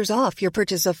 $50 off your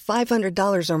purchase of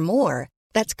 $500 or more.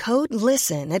 That's code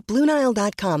LISTEN at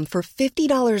BlueNile.com for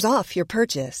 $50 off your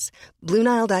purchase.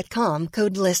 BlueNile.com,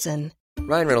 code LISTEN.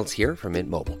 Ryan Reynolds here from Mint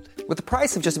Mobile. With the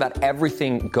price of just about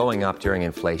everything going up during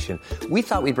inflation, we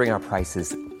thought we'd bring our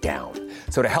prices down.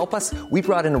 So to help us, we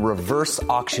brought in a reverse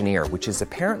auctioneer, which is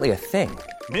apparently a thing.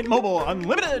 Mint Mobile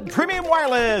Unlimited Premium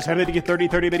Wireless. How to get 30,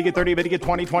 30, bit to get 30, bit to get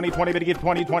 20, 20, 20, bit to get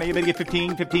 20, 20, bit to get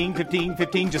 15, 15, 15,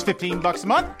 15, just $15 a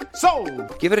month?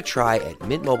 Sold! Give it a try at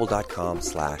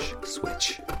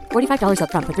mintmobile.com/switch. $45 up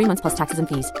front for 3 months plus taxes and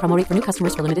fees. Promo rate for new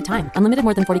customers for limited time. Unlimited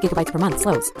more than 40 gigabytes per month.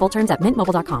 Slows full terms at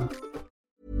mintmobile.com.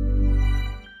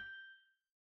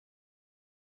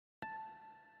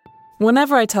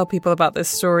 Whenever I tell people about this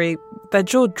story, their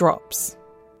jaw drops.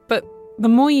 But the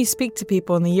more you speak to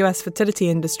people in the US fertility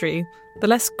industry, the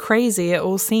less crazy it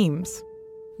all seems.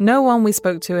 No one we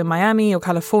spoke to in Miami or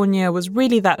California was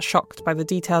really that shocked by the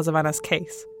details of Anna's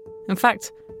case. In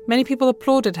fact, many people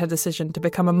applauded her decision to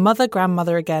become a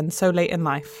mother-grandmother again so late in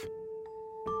life.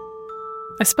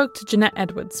 I spoke to Jeanette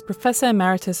Edwards, Professor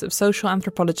Emeritus of Social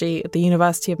Anthropology at the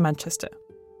University of Manchester.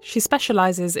 She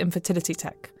specialises in fertility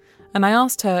tech, and I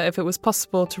asked her if it was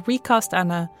possible to recast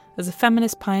Anna as a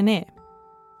feminist pioneer.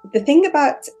 The thing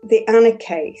about the Anna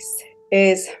case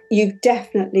is you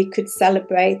definitely could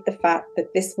celebrate the fact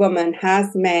that this woman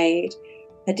has made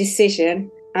a decision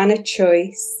and a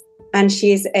choice, and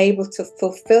she is able to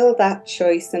fulfill that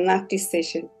choice and that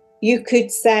decision. You could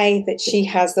say that she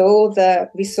has all the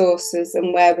resources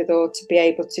and wherewithal to be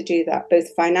able to do that,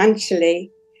 both financially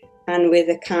and with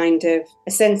a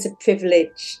sense of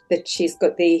privilege, that she's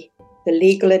got the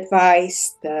legal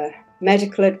advice, the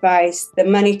medical advice, the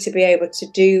money to be able to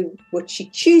do what she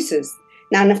chooses.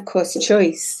 And of course,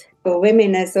 choice for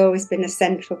women has always been a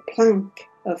central plank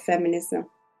of feminism.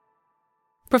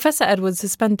 Professor Edwards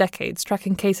has spent decades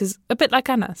tracking cases a bit like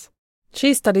Anna's.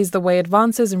 She studies the way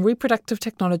advances in reproductive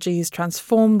technologies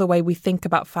transform the way we think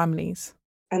about families.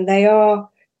 And they are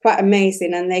quite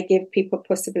amazing, and they give people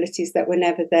possibilities that were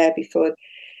never there before.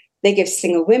 They give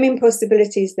single women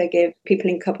possibilities. They give people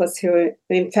in couples who are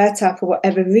infertile for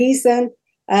whatever reason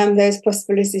those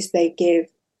possibilities. They give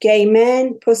gay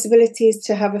men possibilities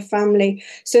to have a family.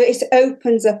 So it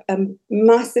opens up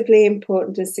massively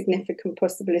important and significant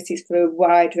possibilities for a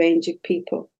wide range of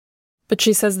people. But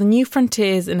she says the new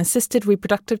frontiers in assisted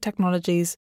reproductive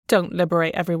technologies don't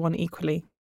liberate everyone equally.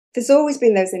 There's always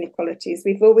been those inequalities.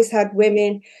 We've always had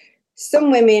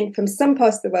some women from some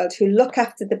parts of the world who look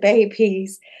after the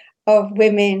babies of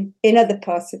women in other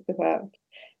parts of the world.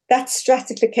 That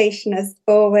stratification has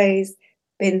always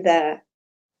been there.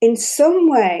 In some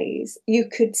ways, you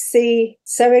could see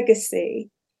surrogacy,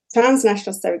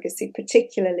 transnational surrogacy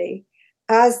particularly,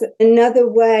 as another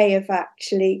way of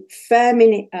actually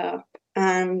firming it up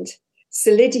and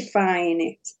solidifying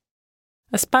it.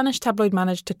 A Spanish tabloid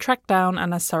managed to track down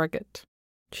Anna's surrogate.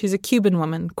 She's a Cuban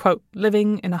woman, quote,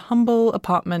 living in a humble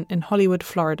apartment in Hollywood,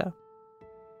 Florida.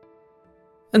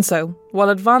 And so, while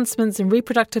advancements in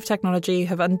reproductive technology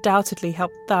have undoubtedly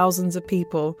helped thousands of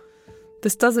people,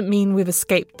 this doesn't mean we've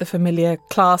escaped the familiar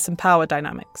class and power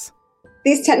dynamics.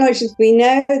 These technologies, we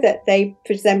know that they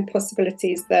present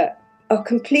possibilities that are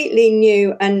completely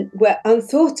new and were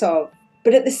unthought of.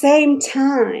 But at the same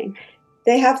time,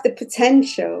 they have the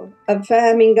potential of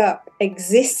firming up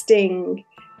existing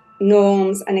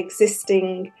norms and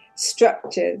existing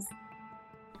structures.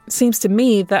 It seems to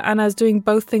me that Anna is doing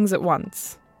both things at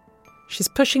once. She's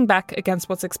pushing back against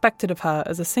what's expected of her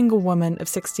as a single woman of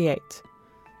 68.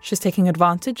 She's taking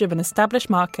advantage of an established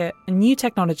market and new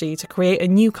technology to create a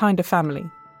new kind of family.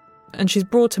 And she's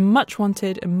brought a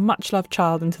much-wanted and much-loved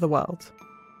child into the world.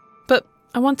 But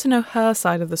I want to know her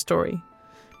side of the story,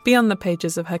 beyond the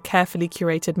pages of her carefully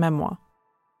curated memoir.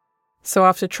 So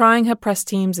after trying her press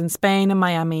teams in Spain and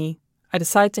Miami, I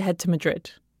decide to head to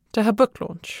Madrid, to her book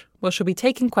launch, where she'll be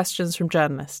taking questions from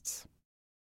journalists.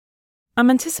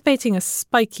 I'm anticipating a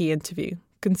spiky interview,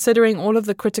 considering all of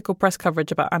the critical press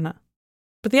coverage about Anna.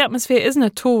 But the atmosphere isn't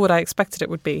at all what I expected it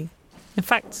would be. In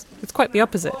fact, it's quite the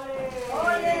opposite.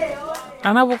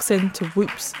 Anna walks in to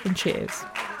whoops and cheers.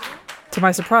 To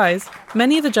my surprise,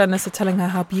 many of the journalists are telling her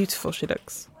how beautiful she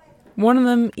looks. One of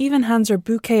them even hands her a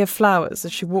bouquet of flowers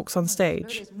as she walks on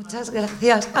stage.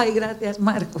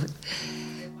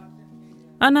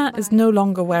 Anna is no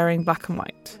longer wearing black and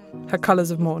white, her colours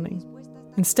of mourning.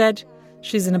 Instead,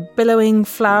 she's in a billowing,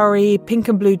 flowery, pink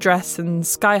and blue dress and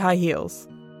sky-high heels.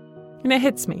 And it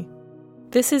hits me.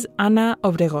 This is Ana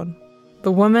Obregón,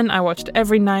 the woman I watched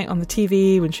every night on the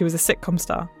TV when she was a sitcom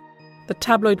star. The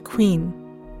tabloid queen.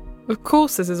 Of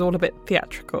course this is all a bit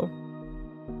theatrical.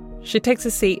 She takes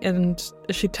a seat and,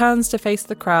 as she turns to face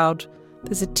the crowd,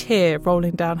 there's a tear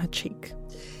rolling down her cheek.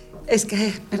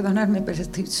 Perdonadme, pero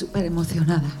estoy súper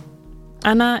emocionada.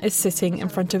 Anna is sitting in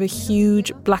front of a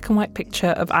huge black and white picture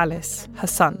of Alice, her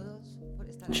son.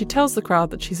 She tells the crowd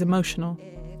that she's emotional.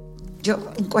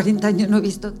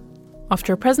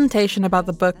 After a presentation about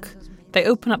the book, they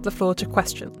open up the floor to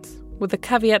questions, with the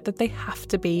caveat that they have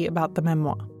to be about the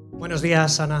memoir. Buenos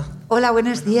días, Ana. Hola,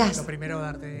 buenos días.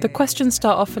 The questions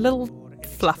start off a little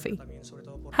fluffy.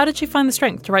 How did she find the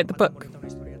strength to write the book?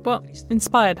 What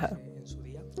inspired her?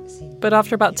 But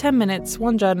after about 10 minutes,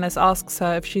 one journalist asks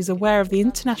her if she's aware of the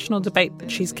international debate that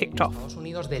she's kicked off.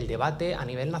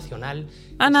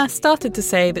 Anna started to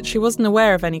say that she wasn't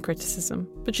aware of any criticism,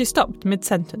 but she stopped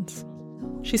mid-sentence.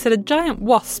 She said a giant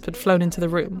wasp had flown into the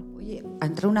room.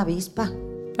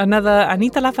 Another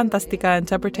Anita La Fantástica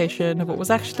interpretation of what was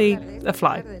actually a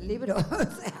fly.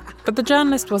 But the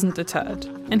journalist wasn't deterred,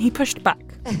 and he pushed back.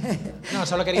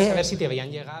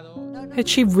 Had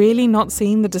she really not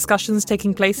seen the discussions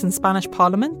taking place in Spanish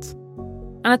Parliament?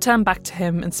 Anna turned back to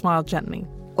him and smiled gently.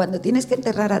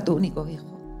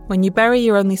 When you bury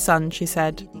your only son, she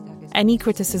said, any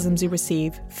criticisms you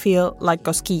receive feel like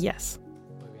cosquillas.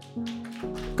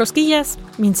 Cosquillas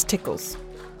means tickles.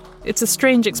 It's a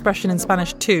strange expression in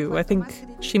Spanish too. I think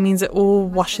she means it all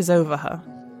washes over her.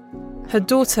 Her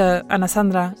daughter, Ana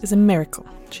Sandra, is a miracle,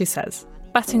 she says,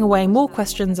 batting away more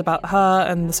questions about her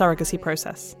and the surrogacy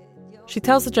process. She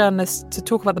tells the journalist to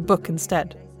talk about the book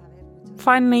instead.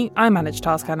 Finally, I managed to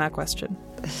ask Ana a question.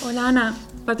 Hola Ana,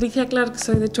 Patricia Clark,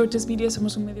 soy de Churches Media,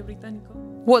 somos un medio británico.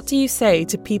 What do you say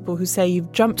to people who say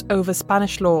you've jumped over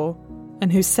Spanish law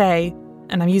and who say,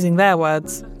 and I'm using their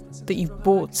words, that you've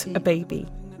bought a baby?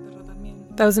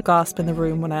 There was a gasp in the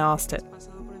room when I asked it.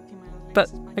 But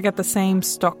I get the same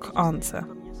stock answer.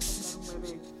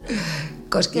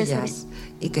 Cosquillas.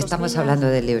 Y que estamos hablando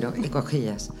del libro. Y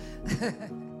cosquillas.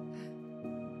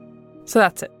 So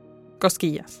that's it.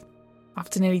 Cosquillas.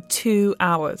 After nearly 2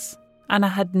 hours, Ana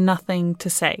had nothing to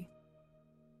say.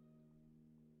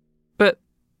 But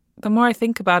the more I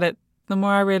think about it, the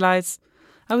more I realise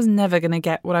I was never going to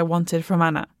get what I wanted from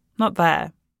Ana. Not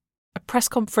there. A press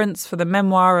conference for the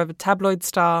memoir of a tabloid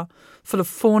star full of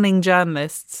fawning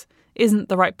journalists isn't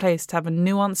the right place to have a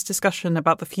nuanced discussion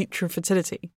about the future of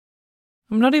fertility.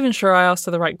 I'm not even sure I asked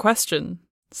her the right question,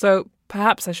 so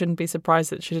perhaps I shouldn't be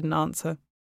surprised that she didn't answer.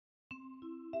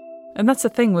 And that's the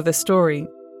thing with this story.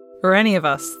 For any of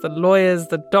us, the lawyers,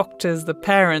 the doctors, the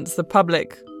parents, the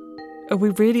public, are we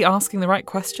really asking the right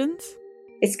questions?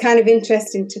 It's kind of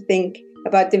interesting to think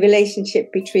about the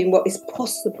relationship between what is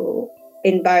possible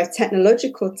in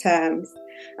biotechnological terms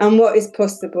and what is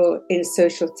possible in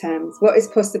social terms, what is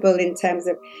possible in terms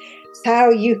of how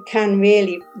you can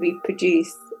really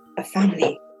reproduce a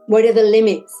family. What are the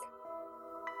limits?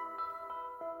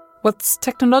 What's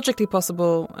technologically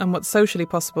possible and what's socially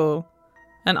possible,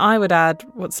 and I would add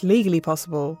what's legally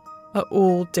possible, are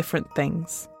all different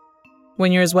things.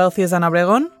 When you're as wealthy as Ana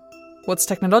Obregón, what's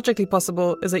technologically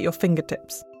possible is at your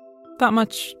fingertips. That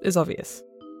much is obvious.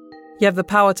 You have the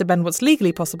power to bend what's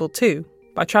legally possible too,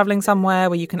 by travelling somewhere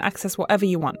where you can access whatever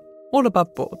you want, all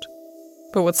above board.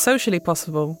 But what's socially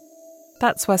possible,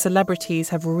 that's where celebrities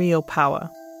have real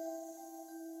power.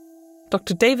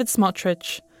 Dr. David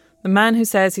Smotrich, the man who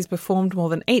says he's performed more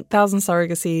than 8,000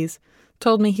 surrogacies,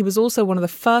 told me he was also one of the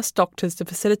first doctors to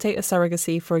facilitate a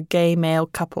surrogacy for a gay male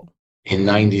couple. In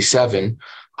 1997,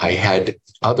 I had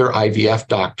other IVF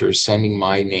doctors sending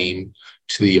my name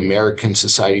to the American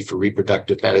Society for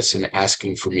Reproductive Medicine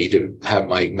asking for me to have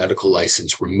my medical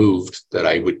license removed, that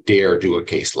I would dare do a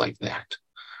case like that.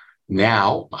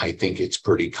 Now, I think it's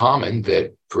pretty common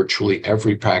that virtually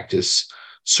every practice,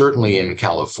 certainly in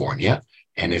California,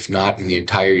 and if not in the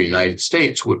entire United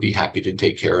States, would be happy to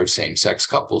take care of same-sex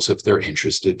couples if they're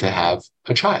interested to have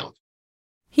a child.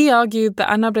 He argued that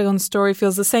Ana Obregón's story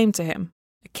feels the same to him,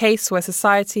 a case where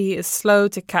society is slow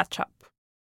to catch up.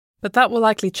 But that will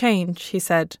likely change, he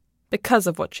said, because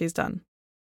of what she's done.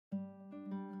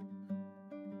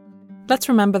 Let's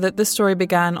remember that this story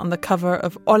began on the cover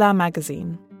of Hola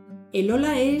magazine.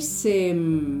 Hola es...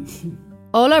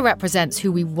 Hola represents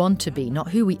who we want to be, not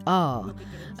who we are.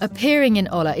 Appearing in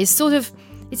Hola is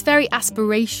it's very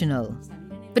aspirational.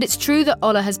 But it's true that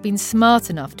Hola has been smart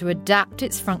enough to adapt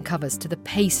its front covers to the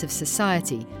pace of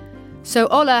society. So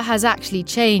Hola has actually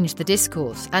changed the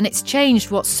discourse, and it's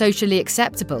changed what's socially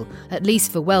acceptable, at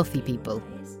least for wealthy people.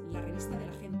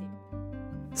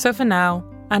 So for now,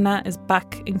 Ana is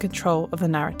back in control of the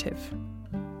narrative.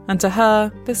 And to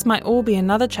her, this might all be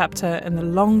another chapter in the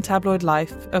long tabloid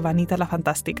life of Anita La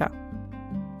Fantástica.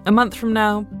 A month from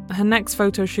now, her next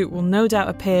photo shoot will no doubt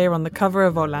appear on the cover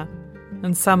of Hola,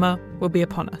 and summer will be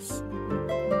upon us.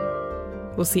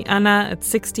 We'll see Ana at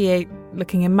 68,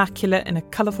 looking immaculate in a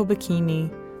colourful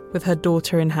bikini with her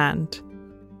daughter in hand,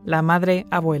 La Madre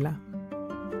Abuela.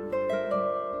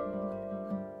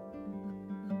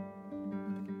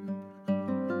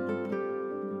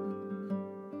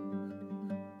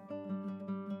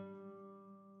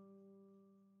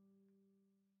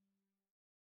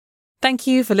 Thank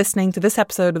you for listening to this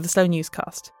episode of the Slow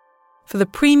Newscast. For the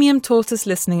premium Tortoise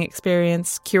listening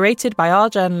experience curated by our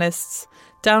journalists,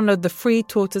 download the free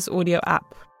Tortoise audio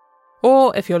app.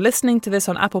 Or if you're listening to this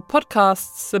on Apple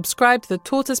Podcasts, subscribe to the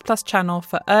Tortoise Plus channel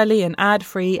for early and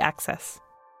ad-free access.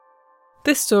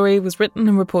 This story was written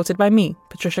and reported by me,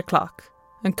 Patricia Clark,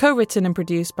 and co-written and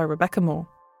produced by Rebecca Moore.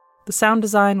 The sound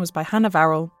design was by Hannah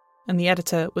Varrell, and the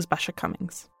editor was Basha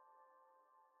Cummings.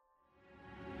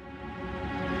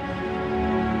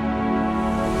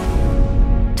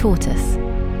 Tortoise.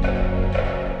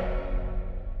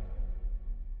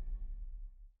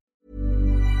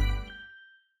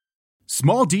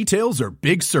 Small details are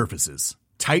big surfaces.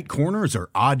 Tight corners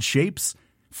are odd shapes.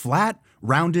 Flat,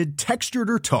 rounded, textured,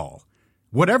 or tall.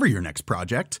 Whatever your next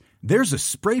project, there's a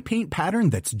spray paint pattern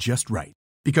that's just right.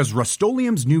 Because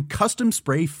Rust-Oleum's new Custom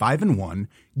Spray 5-in-1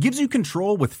 gives you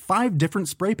control with 5 different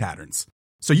spray patterns,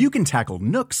 so you can tackle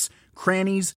nooks,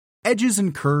 crannies, edges,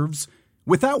 and curves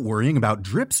without worrying about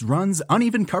drips, runs,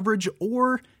 uneven coverage,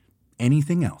 or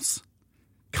anything else.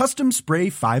 Custom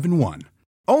Spray 5-in-1,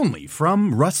 only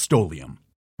from Rust-Oleum.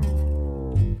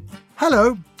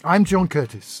 Hello, I'm John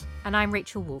Curtis. And I'm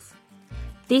Rachel Wolfe.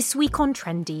 This week on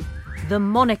Trendy, the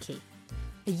monarchy.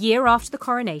 A year after the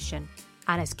coronation,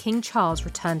 and as King Charles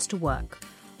returns to work,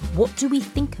 what do we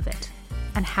think of it?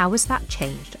 And how has that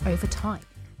changed over time?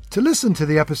 To listen to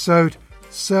the episode,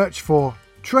 search for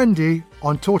Trendy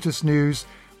on Tortoise News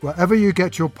wherever you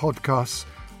get your podcasts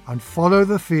and follow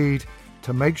the feed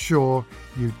to make sure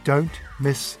you don't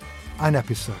miss an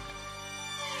episode.